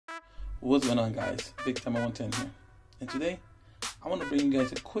What's going on, guys? Big Time 110 here, and today I want to bring you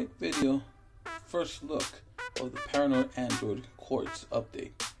guys a quick video, first look of the Paranoid Android Quartz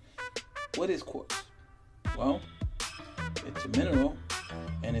update. What is quartz? Well, it's a mineral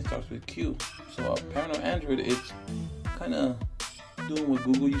and it starts with Q. So Paranoid Android is kind of doing what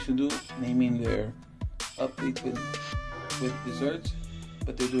Google used to do, naming their updates with desserts,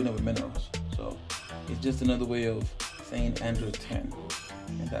 but they're doing it with minerals. So it's just another way of saying Android 10,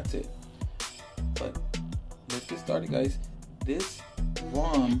 and that's it. But let's get started, guys. This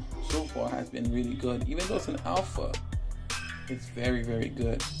ROM so far has been really good. Even though it's an alpha, it's very, very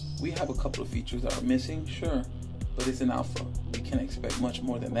good. We have a couple of features that are missing, sure, but it's an alpha. We can't expect much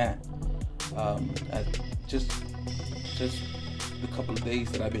more than that. Just the couple of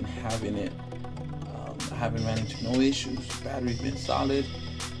days that I've been having it, I haven't ran into no issues. Battery's been solid.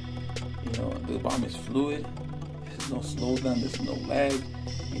 You know, the ROM is fluid. There's no slowdown. There's no lag.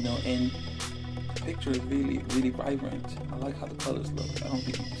 You know, and the picture is really, really vibrant. I like how the colors look. I don't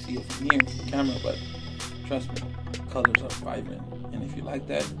think you can see it from here, from the camera, but trust me, the colors are vibrant. And if you like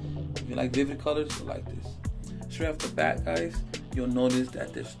that, if you like vivid colors, you'll like this. Straight off the bat, guys, you'll notice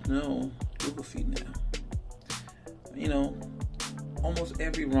that there's no Google feed now. You know, almost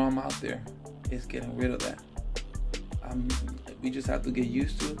every ROM out there is getting rid of that. We just have to get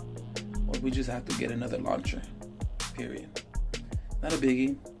used to, or we just have to get another launcher, period. Not a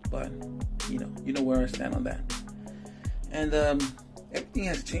biggie, but you know where I stand on that. And everything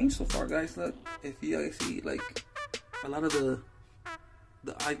has changed so far, guys. Look, if you guys see, like, a lot of the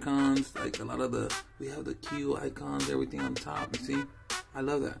icons, like we have the Q icons, everything on top. You see, I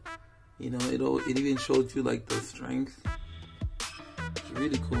love that. You know, it even shows you like the strength. It's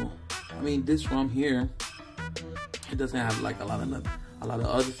really cool. I mean, this ROM here, it doesn't have like a lot of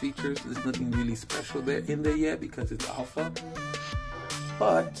other features. There's nothing really special in there yet because it's alpha.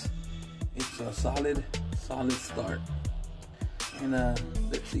 But it's a solid start. And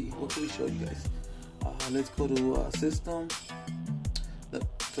let's see, what can we show you guys? Let's go to system.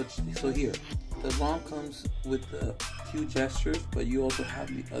 So here, the ROM comes with the Q gestures, but you also have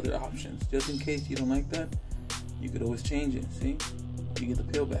the other options. Just in case you don't like that, you could always change it. See, you get the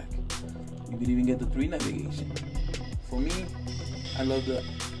peel back. You could even get the 3 navigation. For me, I love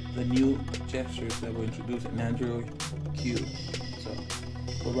the new gestures that were introduced in Android Q. So,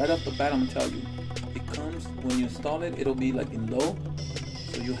 but right off the bat, I'm gonna tell you, it comes, when you install it, it'll be like in low,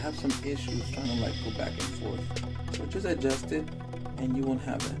 so you'll have some issues trying to like go back and forth. So just adjust it, and you won't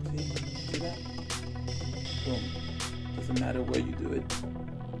have that. See that? Boom. Doesn't matter where you do it.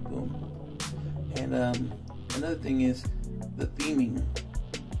 Boom. And another thing is the theming.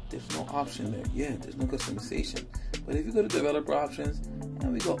 There's no option there. Yeah, there's no customization. But if you go to developer options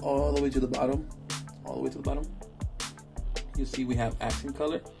and we go all the way to the bottom, you see we have accent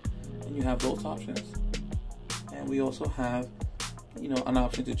color, and you have those options. And we also have, you know, an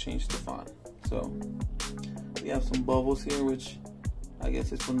option to change the font. So we have some bubbles here, which I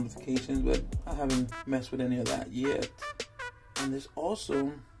guess it's for notifications, but I haven't messed with any of that yet. And there's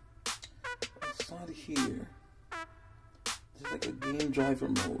also inside here, there's like a game driver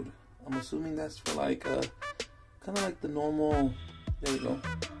mode. I'm assuming that's for like kind of like the normal. There we go.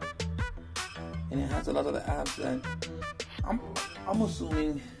 And it has a lot of the apps that I'm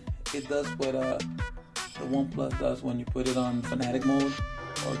assuming it does what the OnePlus does when you put it on fanatic mode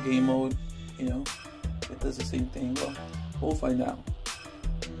or game mode. You know, it does the same thing. Well, we'll find out.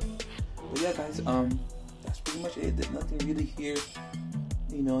 But yeah, guys, that's pretty much it. There's nothing really here,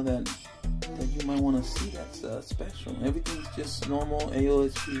 you know, that you might want to see that's special. Everything's just normal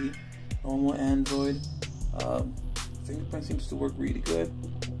AOSP, normal Android. Fingerprint seems to work really good.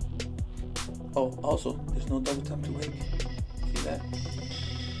 Oh, also, there's no double tap to wake. See that?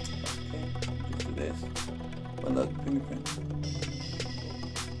 Okay, just do this. But look, fingerprint.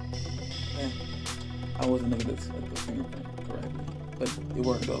 Man, I wasn't able to select the fingerprint correctly, but it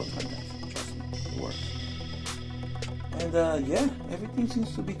works all the time, guys. Trust me, it works. And yeah, everything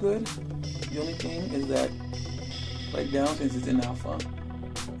seems to be good. The only thing is that right now, since it's in alpha,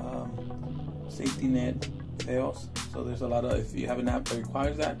 safety net fails. So there's a lot of, if you have an app that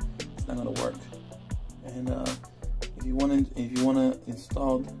requires that, it's not gonna work. And if you wanna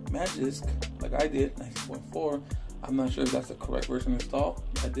install Magisk, like I did, 19.4, I'm not sure if that's the correct version to install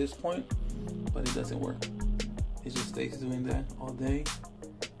at this point, but it doesn't work. It just stays doing that all day,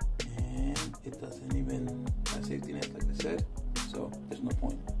 and it doesn't even have safety net, like I said. So there's no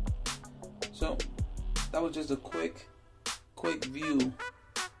point. So that was just a quick view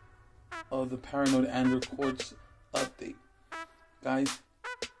of the Paranoid Android Quartz update. Guys,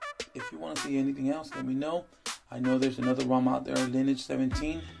 if you want to see anything else, let me know. I know there's another ROM out there, Lineage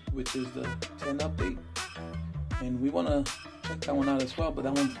 17. which is the 10 update, and we want to check that one out as well. But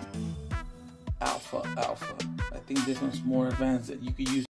that one's alpha. I think this one's more advanced, that you could use